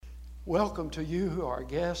welcome to you who are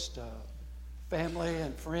guests, family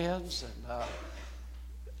and friends. And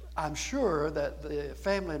I'm sure that the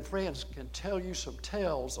family and friends can tell you some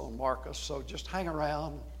tales on Marcus, so just hang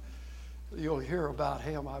around. You'll hear about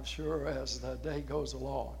him, I'm sure, as the day goes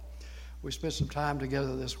along. We spent some time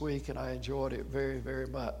together this week, and I enjoyed it very, very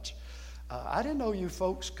much. I didn't know you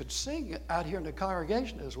folks could sing out here in the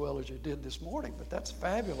congregation as well as you did this morning, but that's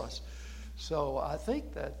fabulous. So I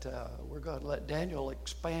think that we're going to let Daniel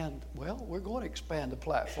expand. Well, we're going to expand the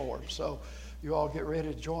platform. So you all get ready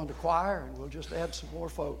to join the choir, and we'll just add some more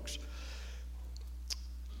folks.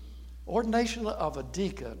 Ordination of a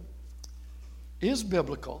deacon is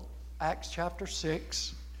biblical. Acts chapter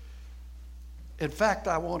 6. In fact,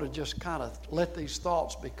 I want to just kind of let these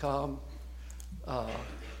thoughts become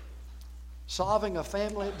solving a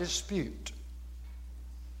family dispute,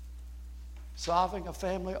 solving a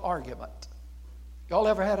family argument. Y'all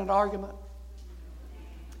ever had an argument?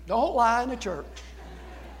 Don't lie in the church.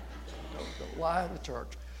 Don't lie in the church.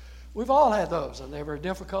 We've all had those, and they're very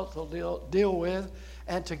difficult to deal with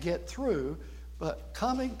and to get through, but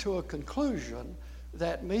coming to a conclusion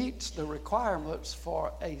that meets the requirements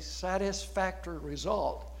for a satisfactory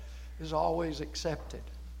result is always accepted.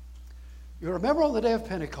 You remember on the day of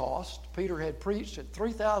Pentecost, Peter had preached and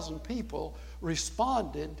 3,000 people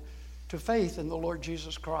responded to faith in the Lord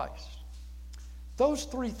Jesus Christ. Those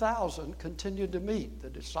 3,000 continued to meet. The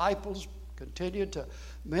disciples continued to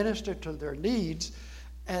minister to their needs,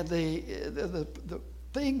 and the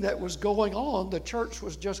thing that was going on, the church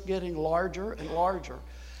was just getting larger and larger.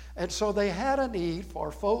 And so they had a need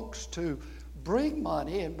for folks to bring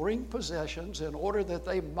money and bring possessions in order that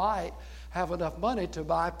they might have enough money to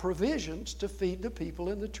buy provisions to feed the people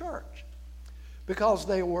in the church. Because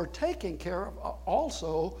they were taking care of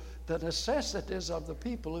also the necessities of the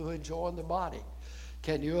people who had joined the body.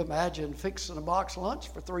 Can you imagine fixing a box lunch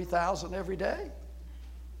for 3,000 every day?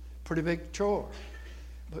 Pretty big chore.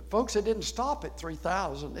 But folks, it didn't stop at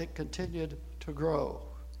 3,000. It continued to grow.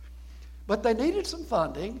 But they needed some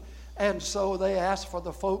funding, and so they asked for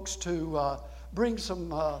the folks to bring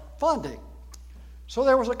some funding. So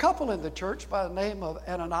there was a couple in the church by the name of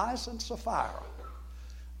Ananias and Sapphira.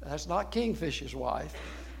 That's not Kingfish's wife.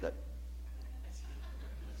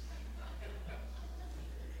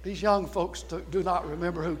 These young folks do not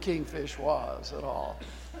remember who Kingfish was at all.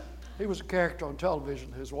 He was a character on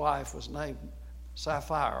television. His wife was named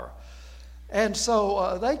Sapphira. And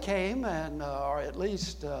so they came, and or at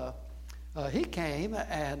least he came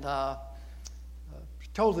and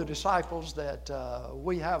told the disciples that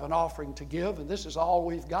we have an offering to give, and this is all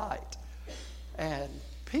we've got. And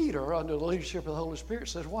Peter, under the leadership of the Holy Spirit,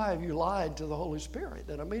 says, "Why have you lied to the Holy Spirit?"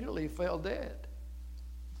 And immediately he fell dead.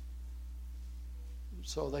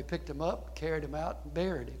 So they picked him up, carried him out, and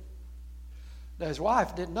buried him. Now his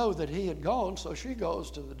wife didn't know that he had gone, so she goes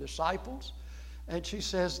to the disciples, and she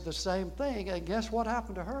says the same thing, and guess what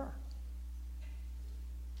happened to her?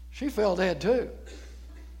 She fell dead too.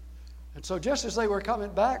 And so just as they were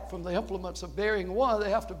coming back from the implements of burying one, they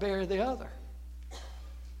have to bury the other.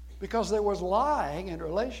 Because there was lying in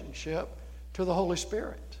relationship to the Holy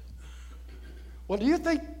Spirit. Well, do you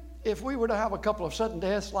think if we were to have a couple of sudden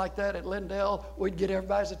deaths like that at Lindell, we'd get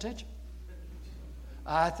everybody's attention?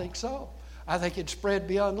 I think so. I think it'd spread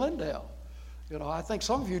beyond Lindell. You know, I think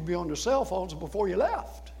some of you'd be on your cell phones before you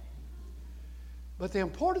left. But the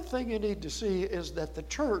important thing you need to see is that the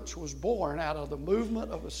church was born out of the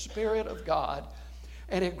movement of the Spirit of God,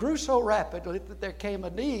 and it grew so rapidly that there came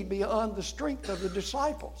a need beyond the strength of the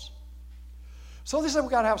disciples. So they said,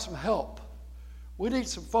 we've got to have some help. We need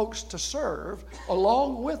some folks to serve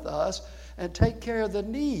along with us and take care of the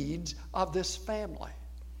needs of this family.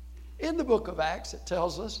 In the book of Acts, it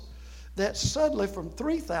tells us that suddenly from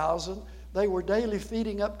 3,000, they were daily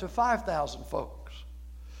feeding up to 5,000 folks.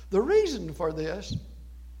 The reason for this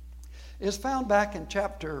is found back in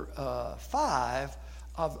chapter 5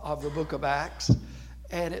 of the book of Acts,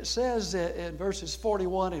 and it says in verses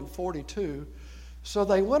 41 and 42, "So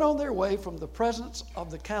they went on their way from the presence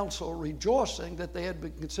of the council, rejoicing that they had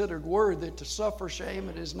been considered worthy to suffer shame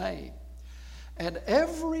in his name. And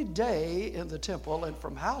every day in the temple and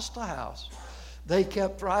from house to house, they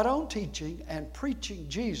kept right on teaching and preaching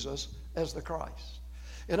Jesus as the Christ."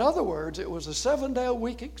 In other words, it was a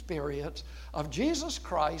 7-day-a-week experience of Jesus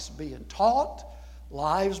Christ being taught,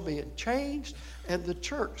 lives being changed, and the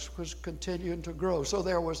church was continuing to grow. So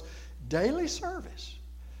there was daily service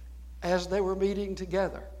as they were meeting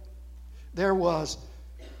together. There was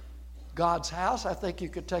God's house. I think you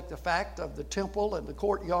could take the fact of the temple and the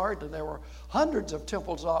courtyard, and there were hundreds of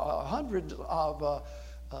temples, hundreds of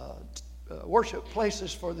worship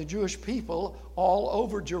places for the Jewish people all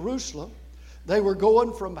over Jerusalem. They were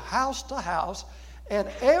going from house to house, and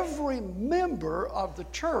every member of the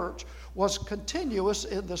church was continuous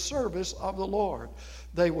in the service of the Lord.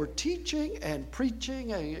 They were teaching and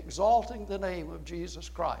preaching and exalting the name of Jesus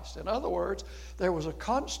Christ. In other words, there was a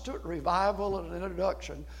constant revival and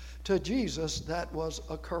introduction to Jesus that was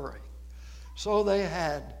occurring. So they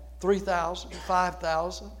had 3,000,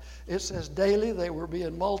 5,000. It says daily they were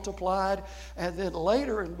being multiplied. And then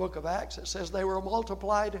later in the book of Acts, it says they were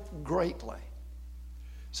multiplied greatly.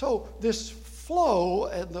 So this flow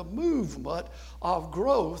and the movement of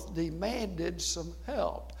growth demanded some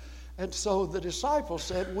help. And so the disciples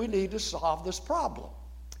said, we need to solve this problem.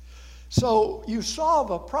 So you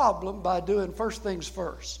solve a problem by doing first things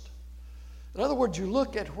first. In other words, you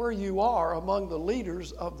look at where you are among the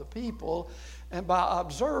leaders of the people, and by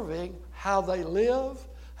observing how they live,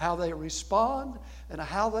 how they respond, and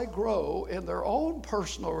how they grow in their own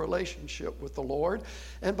personal relationship with the Lord,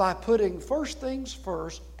 and by putting first things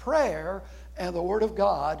first, prayer and the Word of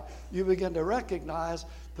God, you begin to recognize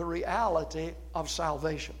the reality of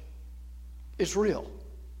salvation. It's real.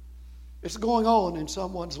 It's going on in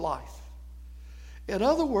someone's life. In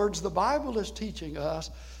other words, the Bible is teaching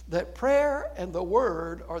us that prayer and the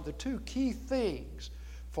Word are the two key things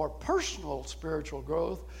for personal spiritual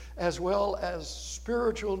growth as well as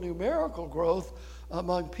spiritual numerical growth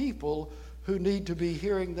among people who need to be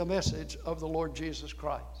hearing the message of the Lord Jesus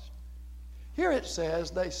Christ. Here it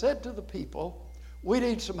says, they said to the people, we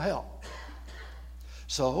need some help.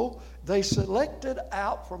 So they selected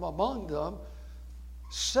out from among them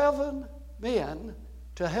 7 men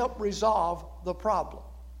to help resolve the problem.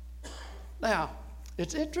 Now,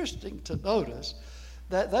 it's interesting to notice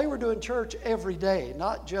that they were doing church every day,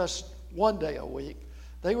 not just one day a week.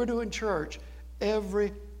 They were doing church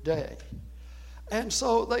every day. And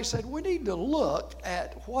so they said, we need to look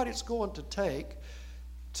at what it's going to take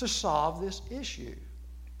to solve this issue.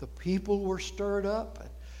 The people were stirred up. And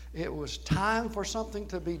it was time for something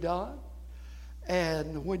to be done.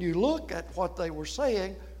 And when you look at what they were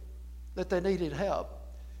saying, that they needed help,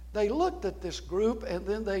 they looked at this group, and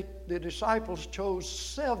then the disciples chose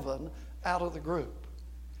 7 out of the group.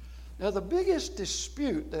 Now, the biggest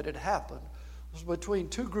dispute that had happened was between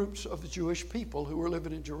 2 groups of the Jewish people who were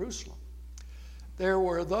living in Jerusalem. There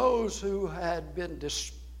were those who had been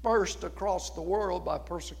dispersed across the world by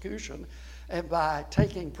persecution and by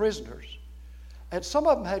taking prisoners. And some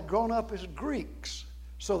of them had grown up as Greeks,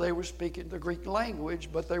 so they were speaking the Greek language,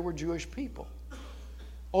 but they were Jewish people.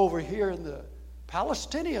 Over here in the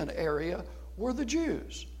Palestinian area were the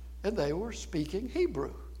Jews, and they were speaking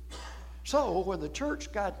Hebrew. So when the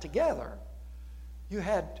church got together, you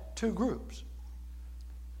had 2 groups.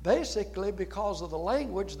 Basically, because of the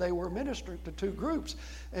language, they were ministering to 2 groups.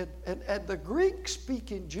 And the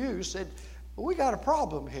Greek-speaking Jews said, we got a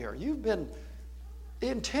problem here. You've been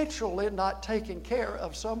intentional in not taking care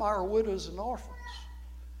of some of our widows and orphans.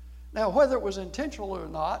 Now, whether it was intentional or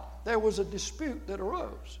not, there was a dispute that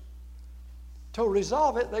arose. To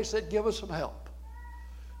resolve it, they said, give us some help.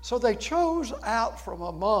 So they chose out from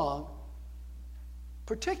among,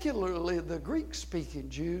 particularly the Greek-speaking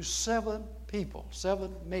Jews, 7 people,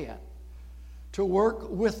 7 men, to work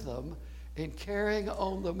with them in carrying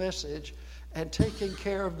on the message and taking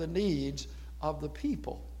care of the needs of the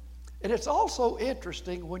people. And it's also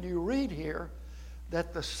interesting when you read here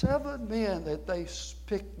that the 7 men that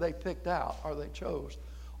they picked out, or they chose,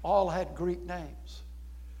 all had Greek names.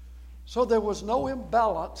 So there was no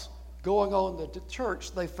imbalance going on at the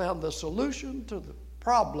church. They found the solution to the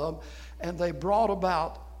problem, and they brought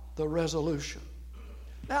about the resolution.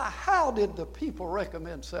 Now, how did the people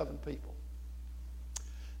recommend 7 people?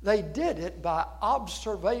 They did it by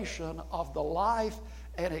observation of the life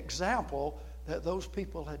and example that those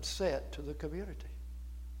people had set to the community.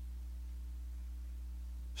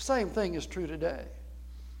 Same thing is true today.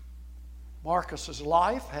 Marcus's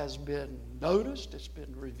life has been noticed, it's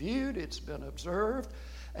been reviewed, it's been observed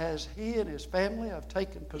as he and his family have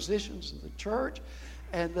taken positions in the church,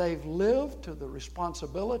 and they've lived to the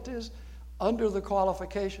responsibilities under the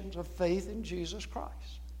qualifications of faith in Jesus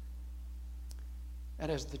Christ. And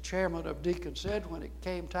as the chairman of Deacon said, when it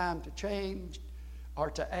came time to change or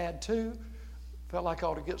to add to, felt like I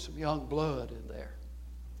ought to get some young blood in there.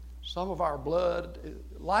 Some of our blood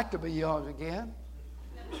like to be young again,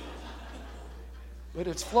 but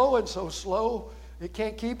it's flowing so slow it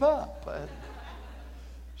can't keep up.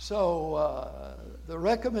 So the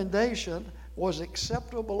recommendation was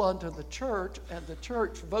acceptable unto the church, and the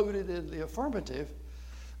church voted in the affirmative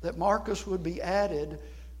that Marcus would be added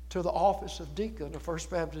to the office of deacon of First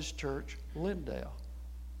Baptist Church, Lindale.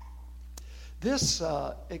 This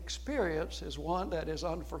experience is one that is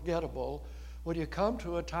unforgettable when you come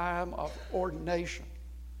to a time of ordination,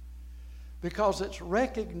 because it's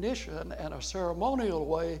recognition and a ceremonial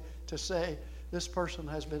way to say this person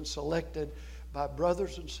has been selected by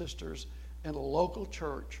brothers and sisters in a local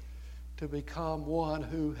church to become one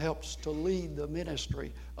who helps to lead the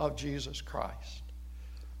ministry of Jesus Christ.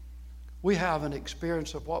 We have an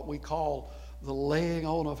experience of what we call the laying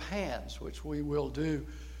on of hands, which we will do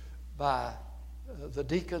by the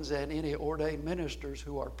deacons and any ordained ministers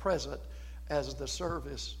who are present as the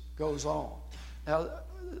service goes on. Now,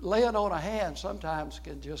 laying on a hand sometimes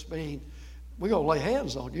can just mean we're going to lay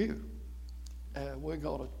hands on you and we're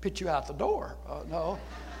going to pitch you out the door. No,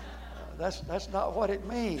 that's not what it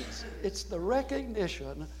means. It's the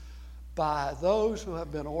recognition by those who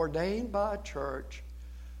have been ordained by a church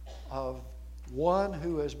of one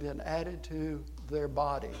who has been added to their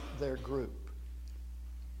body, their group.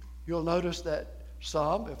 You'll notice that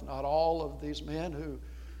some, if not all, of these men who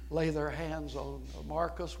lay their hands on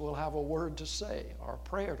Marcus will have a word to say or a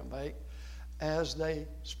prayer to make as they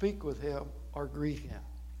speak with him or greet him.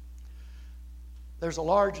 There's a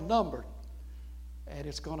large number, and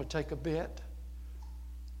it's going to take a bit.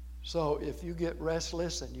 So if you get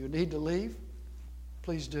restless and you need to leave,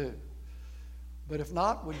 please do. But if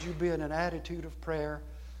not, would you be in an attitude of prayer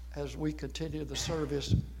as we continue the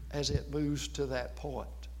service as it moves to that point?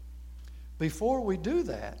 Before we do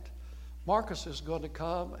that, Marcus is going to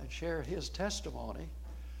come and share his testimony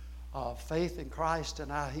of faith in Christ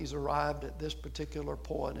and how he's arrived at this particular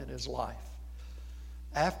point in his life.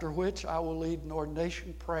 After which I will lead an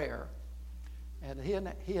ordination prayer, and he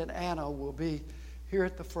and Anna will be here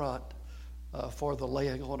at the front for the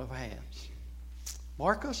laying on of hands.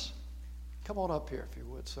 Marcus, come on up here if you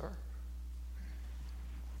would, sir.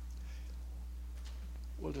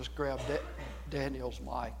 We'll just grab Daniel's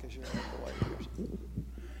mic as you're on the way here.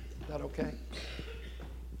 Is that okay?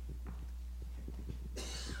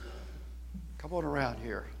 Come on around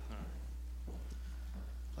here.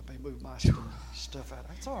 Let me move my stuff out.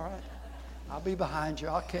 That's all right. I'll be behind you.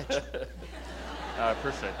 I'll catch you. I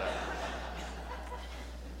appreciate that.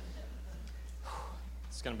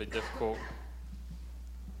 It's going to be difficult.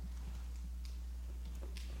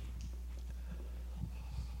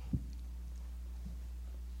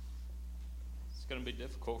 It's going to be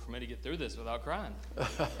difficult for me to get through this without crying.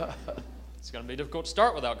 It's going to be difficult to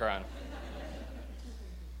start without crying.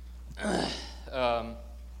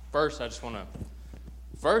 First,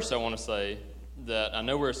 I want to say that I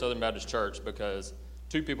know we're a Southern Baptist church because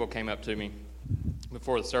two people came up to me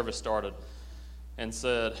before the service started and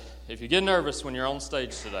said, if you get nervous when you're on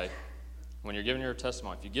stage today, when you're giving your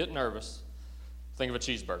testimony, if you get nervous, think of a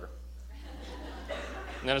cheeseburger.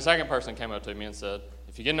 And then a second person came up to me and said,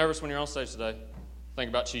 if you get nervous when you're on stage today, think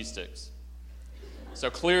about cheese sticks. So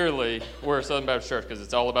clearly, we're a Southern Baptist church because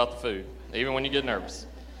it's all about the food, even when you get nervous.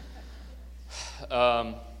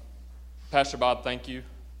 Pastor Bob, thank you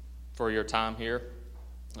for your time here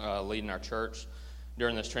leading our church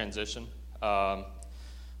during this transition.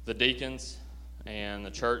 The deacons and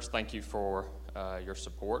the church, thank you for your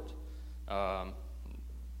support.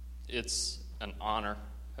 It's an honor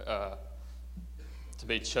to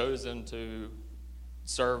be chosen to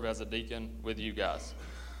serve as a deacon with you guys,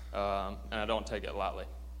 and I don't take it lightly.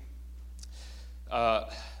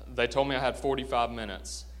 They told me I had 45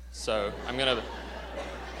 minutes, so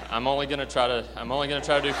I'm only gonna try to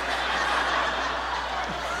do.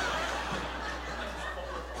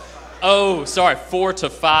 Oh, sorry, 4 to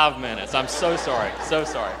 5 minutes. I'm so sorry.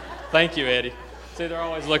 Thank you, Eddie. See, they're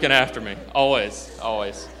always looking after me. Always.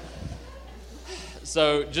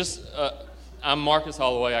 So I'm Marcus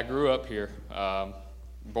Holloway. I grew up here.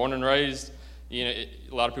 Born and raised, a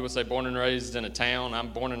lot of people say born and raised in a town.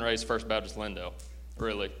 I'm born and raised First Baptist Lindale,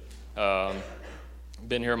 really.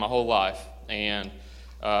 Been here my whole life. And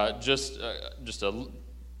just a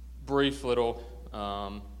brief little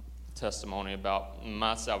testimony about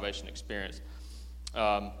my salvation experience.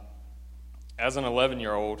 As an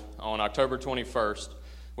 11-year-old, on October 21st,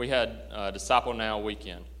 we had Disciple Now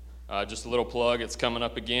weekend. Just a little plug, it's coming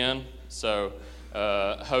up again. So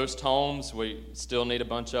host homes, we still need a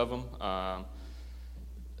bunch of them.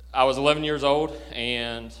 I was 11 years old,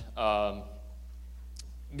 and God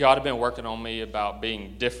had been working on me about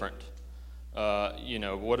being different.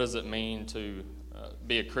 What does it mean to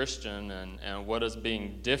be a Christian, and what does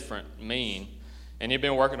being different mean? And he'd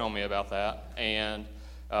been working on me about that. And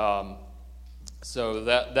so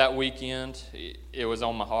that weekend, it was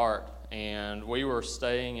on my heart. And we were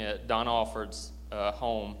staying at Don Alford's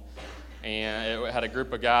home, and it had a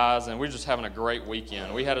group of guys, and we were just having a great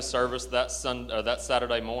weekend. We had a service that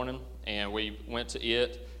Saturday morning, and we went to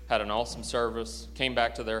it, had an awesome service, came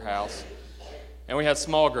back to their house, and we had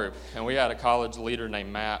small group, and we had a college leader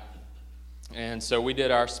named Matt. And so we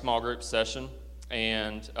did our small group session,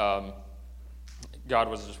 and God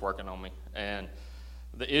was just working on me. And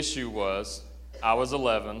the issue was I was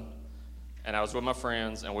 11, and I was with my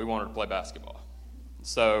friends, and we wanted to play basketball.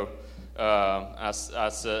 So I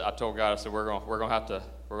told God, I said, we're gonna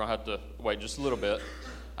have to wait just a little bit.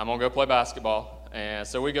 I'm gonna go play basketball. And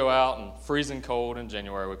so we go out, and freezing cold in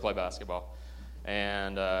January, we play basketball.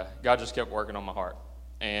 And God just kept working on my heart.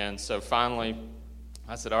 And so finally,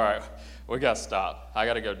 I said, all right, we got to stop. I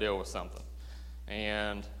got to go deal with something.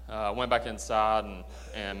 And I went back inside,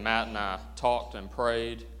 and Matt and I talked and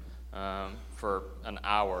prayed for an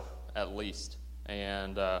hour at least.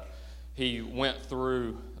 And he went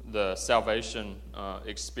through the salvation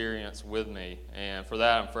experience with me, and for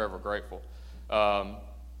that I'm forever grateful.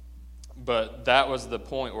 But that was the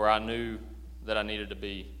point where I knew that I needed to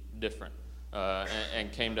be different,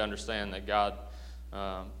 and came to understand that God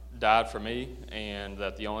died for me, and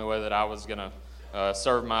that the only way that I was going to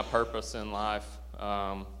serve my purpose in life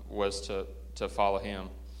was to follow Him.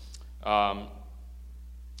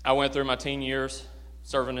 I went through my teen years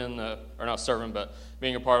serving but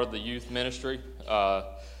being a part of the youth ministry,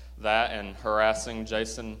 that and harassing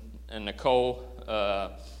Jason and Nicole.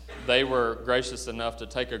 They were gracious enough to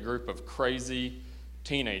take a group of crazy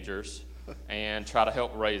teenagers and try to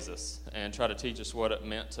help raise us and try to teach us what it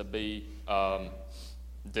meant to be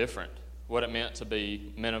different, what it meant to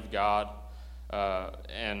be men of God,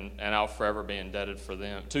 and I'll forever be indebted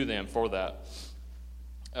to them for that.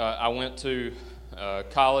 I went to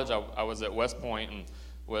college. I was at West Point and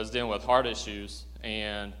was dealing with heart issues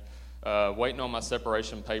and waiting on my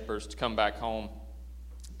separation papers to come back home.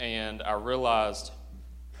 And I realized,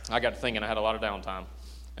 I got to thinking, I had a lot of downtime,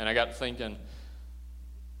 and I got to thinking,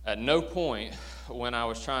 at no point when I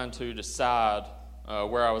was trying to decide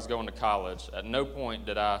where I was going to college, at no point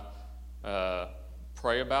did I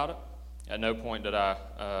pray about it. At no point did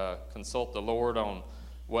I consult the Lord on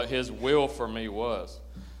what His will for me was.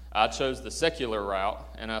 I chose the secular route,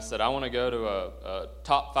 and I said, I want to go to a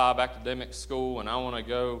top 5 academic school, and I want to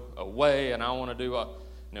go away, and I want to do and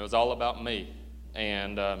it was all about me.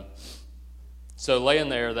 And so laying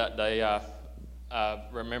there that day, I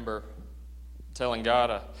remember telling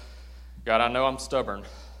God, God, I know I'm stubborn.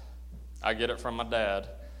 I get it from my dad.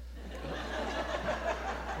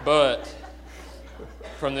 But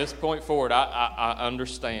from this point forward, I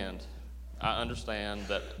understand. I understand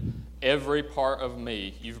that every part of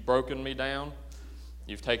me, you've broken me down,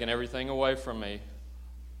 you've taken everything away from me,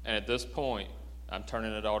 and at this point, I'm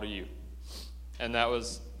turning it all to you. And that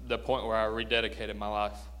was the point where I rededicated my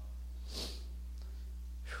life.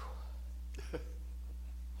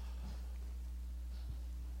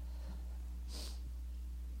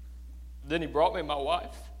 Then He brought me my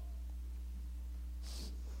wife.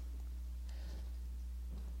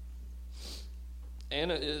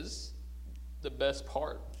 Anna is the best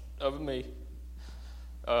part of me.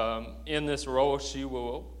 In this role, she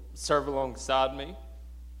will serve alongside me,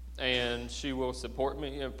 and she will support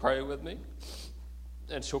me and pray with me,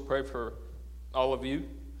 and she'll pray for all of you,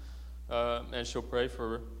 and she'll pray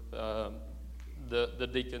for the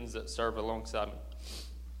deacons that serve alongside me.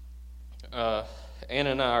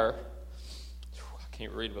 Anna and I are, I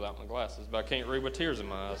can't read without my glasses, but I can't read with tears in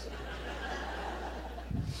my eyes.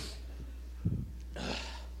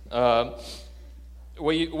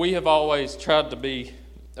 We have always tried to be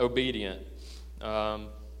obedient.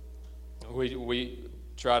 We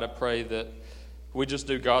try to pray that we just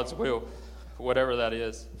do God's will, whatever that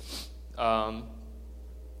is.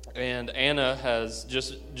 And Anna has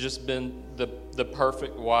just been the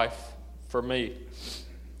perfect wife for me.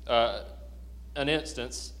 An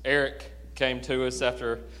instance, Eric came to us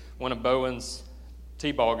after one of Bowen's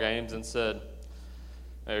T-ball games and said,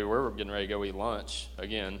 hey, we're getting ready to go eat lunch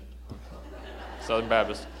again. Southern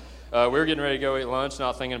Baptist. We were getting ready to go eat lunch,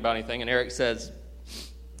 not thinking about anything, and Eric says,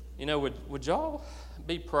 you know, would y'all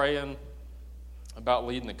be praying about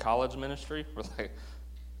leading the college ministry? We're like,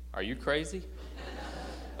 are you crazy?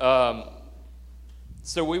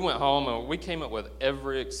 So we went home, and we came up with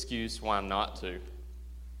every excuse why not to.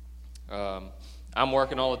 I'm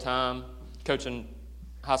working all the time, coaching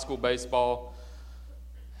high school baseball.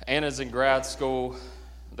 Anna's in grad school.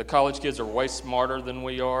 The college kids are way smarter than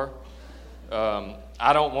we are.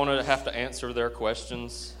 I don't want to have to answer their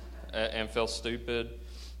questions and feel stupid.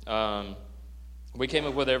 We came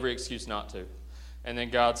up with every excuse not to. And then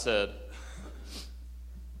God said,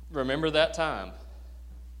 remember that time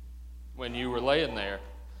when you were laying there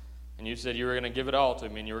and you said you were going to give it all to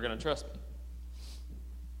me and you were going to trust me?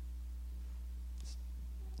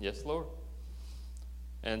 Yes, Lord.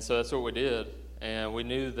 And so that's what we did. And we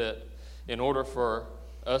knew that in order for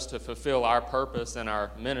us to fulfill our purpose in our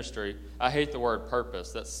ministry, I hate the word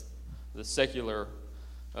purpose. That's the secular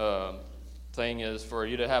thing is for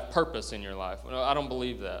you to have purpose in your life. No, I don't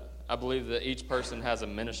believe that. I believe that each person has a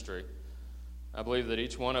ministry. I believe that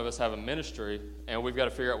each one of us have a ministry, and we've got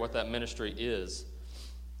to figure out what that ministry is.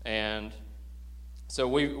 And so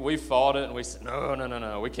we fought it, and we said,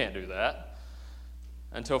 no, we can't do that.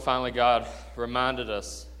 Until finally God reminded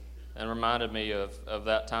us and reminded me of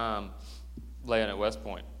that time laying at West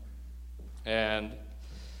Point. And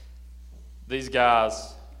these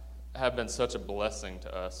guys have been such a blessing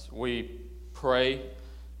to us. We pray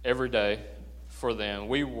every day for them.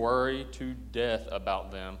 We worry to death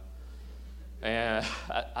about them. And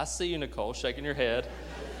I see you, Nicole, shaking your head.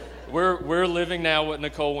 We're living now what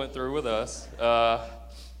Nicole went through with us.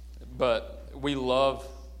 But we love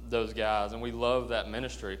those guys, and we love that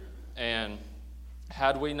ministry. And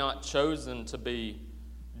had we not chosen to be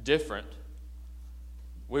different,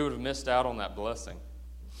 we would have missed out on that blessing.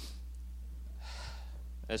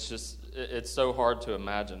 It's so hard to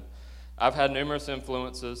imagine. I've had numerous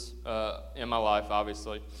influences in my life,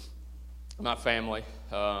 obviously. My family.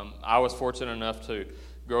 I was fortunate enough to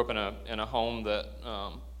grow up in a home that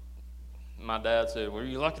my dad said, "Well,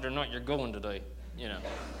 you like it or not, you're going today." You know,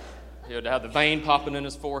 he would have the vein popping in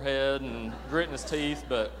his forehead and grit in his teeth,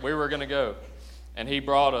 but we were going to go. And he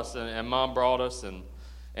brought us, and Mom brought us, and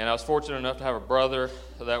I was fortunate enough to have a brother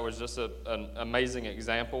that was just an amazing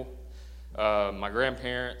example. My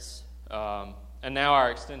grandparents, and now our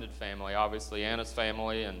extended family, obviously Anna's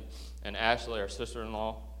family and Ashley, our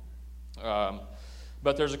sister-in-law.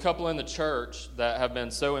 But there's a couple in the church that have been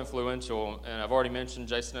so influential, and I've already mentioned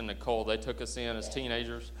Jason and Nicole. They took us in as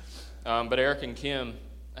teenagers. But Eric and Kim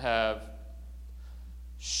have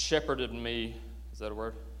shepherded me. Is that a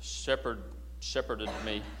word? Shepherded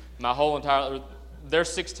me my whole entire. They're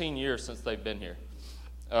 16 years since they've been here,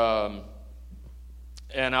 and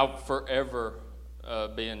I'll forever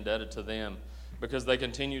be indebted to them because they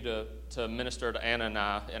continue to minister to Anna and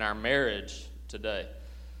I in our marriage today.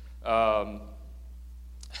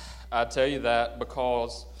 I tell you that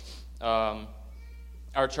because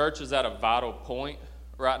our church is at a vital point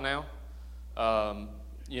right now.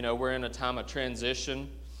 We're in a time of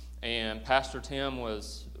transition, and Pastor Tim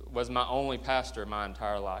was my only pastor my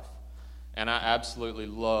entire life. And I absolutely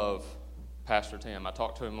love Pastor Tim. I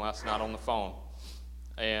talked to him last night on the phone,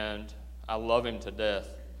 and I love him to death.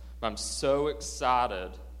 But I'm so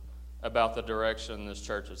excited about the direction this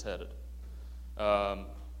church is headed.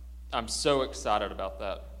 I'm so excited about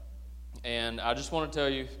that. And I just want to tell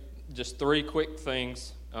you just three quick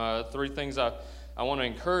things, three things I want to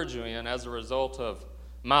encourage you in as a result of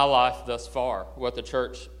my life thus far, what the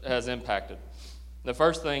church has impacted. The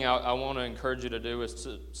first thing I want to encourage you to do is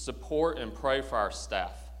to support and pray for our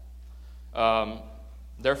staff.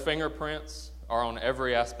 Their fingerprints are on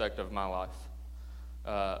every aspect of my life.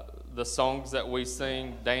 The songs that we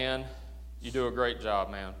sing, Dan, you do a great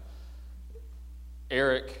job, man.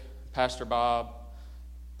 Eric, Pastor Bob,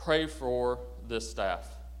 pray for this staff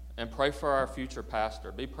and pray for our future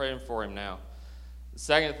pastor. Be praying for him now. The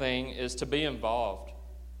second thing is to be involved.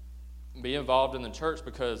 Be involved in the church,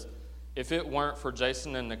 because if it weren't for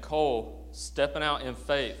Jason and Nicole stepping out in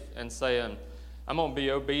faith and saying, "I'm going to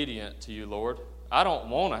be obedient to you, Lord. I don't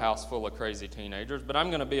want a house full of crazy teenagers, but I'm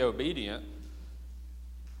going to be obedient,"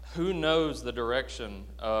 who knows the direction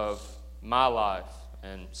of my life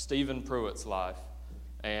and Stephen Pruitt's life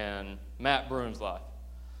and Matt Broom's life.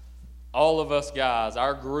 All of us guys,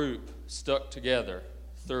 our group, stuck together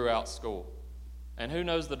throughout school. And who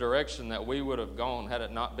knows the direction that we would have gone had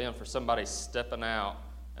it not been for somebody stepping out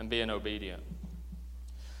and being obedient.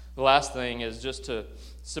 The last thing is just to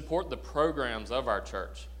support the programs of our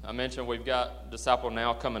church. I mentioned we've got Disciple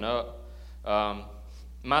Now coming up.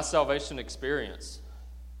 My salvation experience,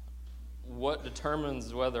 what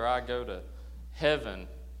determines whether I go to heaven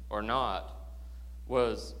or not,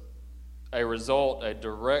 was a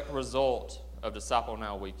direct result of Disciple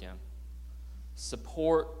Now weekend.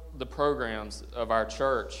 Support the programs of our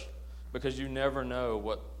church, because you never know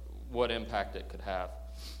what impact it could have.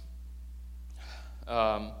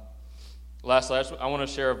 Lastly, I want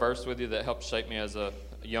to share a verse with you that helped shape me as a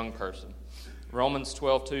young person. Romans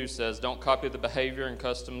 12:2 says, "Don't copy the behavior and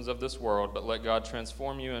customs of this world, but let God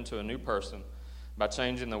transform you into a new person by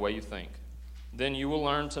changing the way you think. Then you will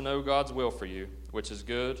learn to know God's will for you, which is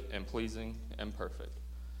good and pleasing and perfect."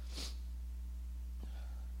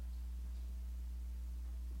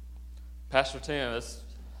 Pastor Tim, this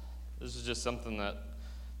is just something that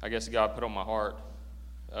I guess God put on my heart.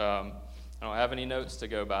 I don't have any notes to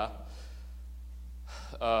go by.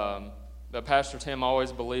 But Pastor Tim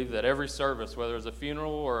always believed that every service, whether it's a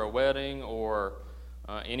funeral or a wedding or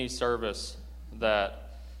any service,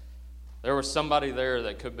 that there was somebody there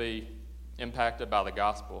that could be impacted by the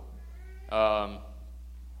gospel.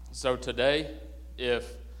 So today,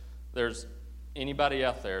 if there's anybody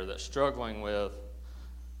out there that's struggling with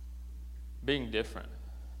being different,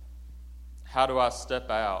 how do I step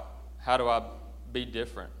out? How do I be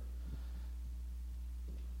different?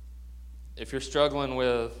 If you're struggling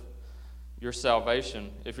with your salvation,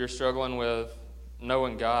 if you're struggling with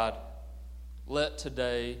knowing God, let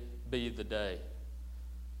today be the day.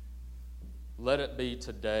 Let it be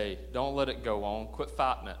today. Don't let it go on. Quit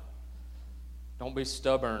fighting it. Don't be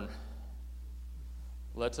stubborn.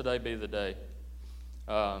 Let today be the day.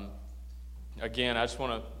 Again, I just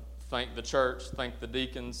want to thank the church, thank the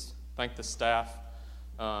deacons, thank the staff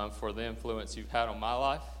for the influence you've had on my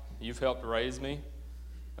life. You've helped raise me.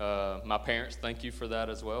 My parents, thank you for that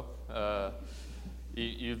as well.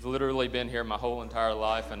 You've literally been here my whole entire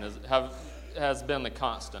life and has been the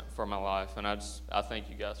constant for my life, and I thank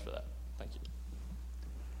you guys for that. Thank you.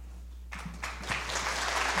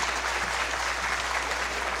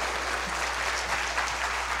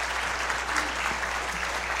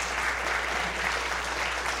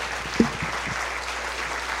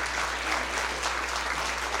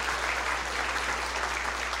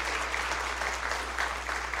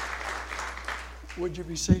 Would you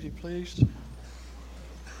be seated, please?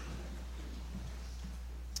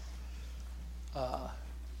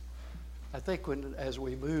 I think as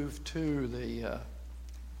we move to the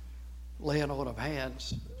laying on of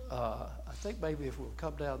hands, I think maybe if we'll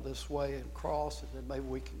come down this way and cross, and then maybe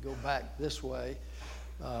we can go back this way.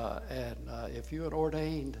 And if you're an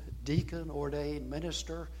ordained deacon, ordained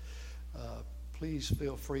minister, please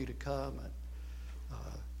feel free to come and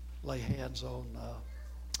lay hands on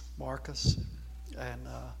Marcus. And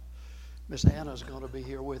Miss Anna's going to be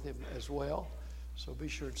here with him as well, so be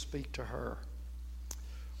sure to speak to her.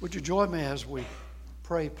 Would you join me as we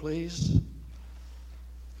pray, please?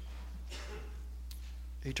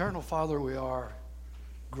 Eternal Father, we are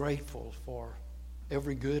grateful for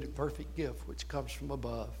every good and perfect gift which comes from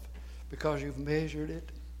above, because you've measured it,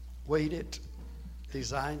 weighed it,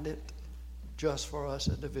 designed it just for us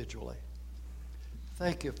individually.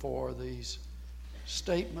 Thank you for these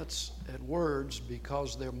statements and words,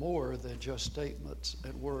 because they're more than just statements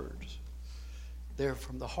and words. They're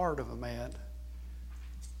from the heart of a man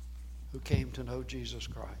who came to know Jesus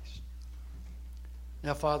Christ.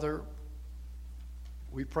 Now, Father,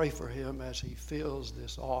 we pray for him as he fills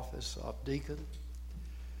this office of deacon,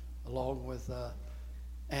 along with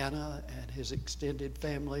Anna and his extended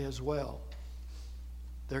family as well.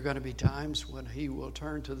 There are going to be times when he will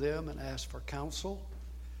turn to them and ask for counsel,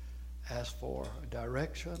 ask for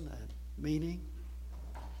direction and meaning.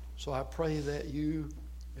 So I pray that you,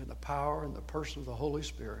 in the power and the person of the Holy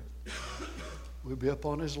Spirit, will be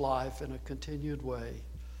upon his life in a continued way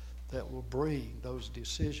that will bring those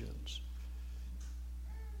decisions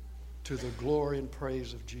to the glory and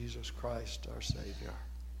praise of Jesus Christ, our Savior.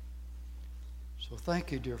 So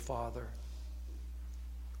thank you, dear Father.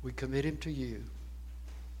 We commit him to you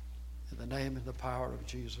in the name and the power of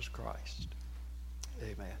Jesus Christ.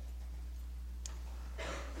 Amen.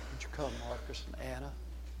 Would you come, Marcus and Anna?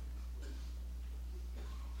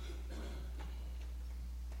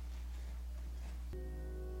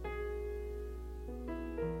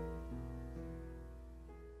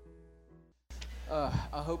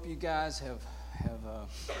 I hope you guys have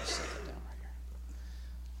set it down right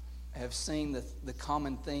here. Have seen the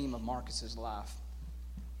common theme of Marcus's life,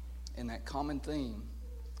 and that common theme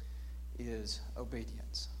is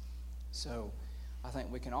obedience. So I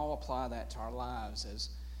think we can all apply that to our lives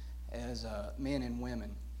as men and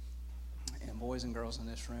women and boys and girls in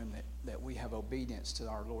this room, that we have obedience to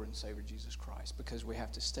our Lord and Savior Jesus Christ, because we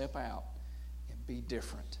have to step out and be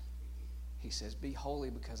different. He says, be holy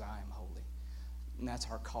because I am holy. And that's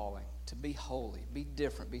our calling, to be holy, be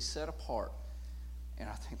different, be set apart. And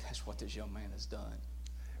I think that's what this young man has done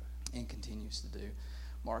and continues to do.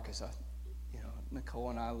 Marcus,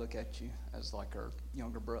 Nicole and I look at you as like our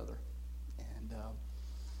younger brother. And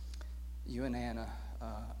you and Anna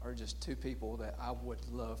are just two people that I would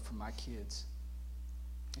love for my kids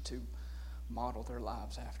to model their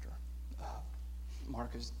lives after.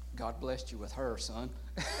 Marcus, God blessed you with her, son.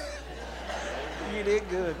 You did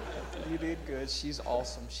good. You did good. She's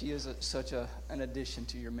awesome. She is such an addition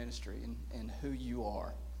to your ministry and who you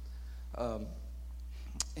are.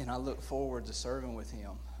 And I look forward to serving with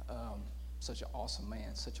him. Such an awesome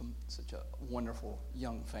man, such a wonderful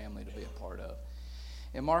young family to be a part of.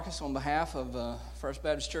 And Marcus, on behalf of First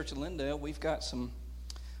Baptist Church of Lindale, we've got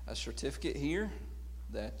a certificate here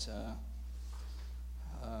that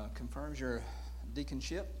confirms your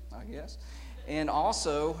deaconship, I guess. And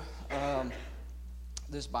also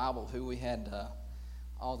this Bible, who we had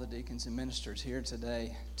all the deacons and ministers here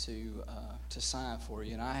today to sign for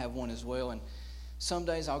you. And I have one as well. And some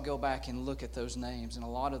days I'll go back and look at those names. And a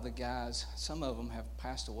lot of the guys, some of them have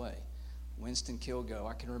passed away. Winston Kilgo,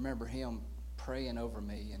 I can remember him praying over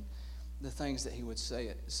me and the things that he would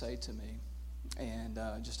say to me. And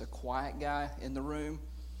just a quiet guy in the room.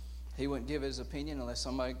 He wouldn't give his opinion unless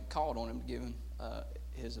somebody called on him to give him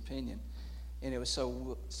his opinion. And it was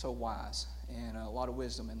so wise and a lot of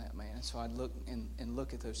wisdom in that man. And so I'd look and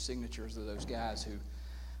look at those signatures of those guys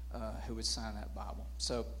who would sign that Bible.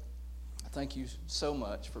 So thank you so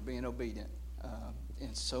much for being obedient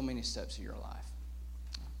in so many steps of your life.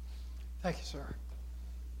 Thank you, sir.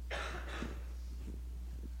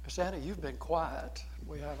 Miss Anna, you've been quiet.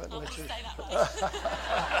 We haven't let you. Say that much.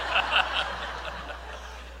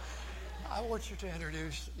 I want you to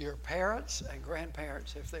introduce your parents and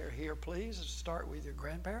grandparents if they're here, please. Start with your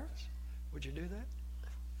grandparents. Would you do that?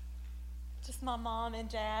 Just my mom and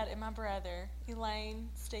dad and my brother, Elaine,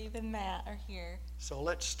 Steve, and Matt are here. So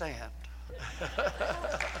let's stand.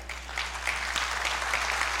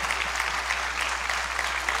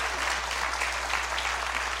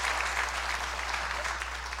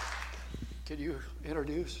 Can you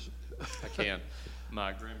introduce? I can.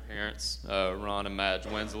 My grandparents, Ron and Madge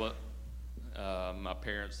Winslet. My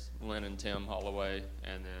parents, Lynn and Tim Holloway,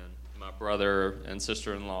 and then my brother and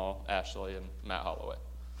sister-in-law, Ashley and Matt Holloway.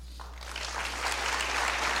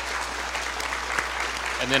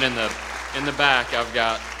 And then in the back, I've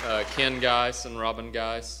got Ken Geis and Robin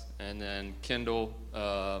Geis, and then Kendall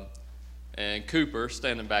and Cooper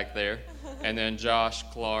standing back there, and then Josh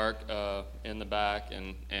Clark in the back,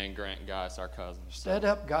 and Grant Geis, our cousin. Stand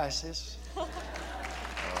up, Geises.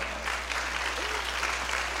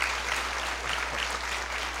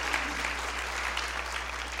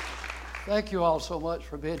 Thank you all so much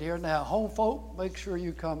for being here. Now, home folk, make sure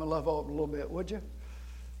you come and love on a little bit, would you?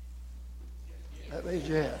 That means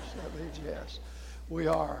yes. That means yes. We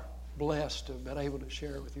are blessed to have been able to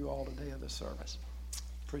share with you all today in this service.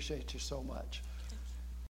 Appreciate you so much.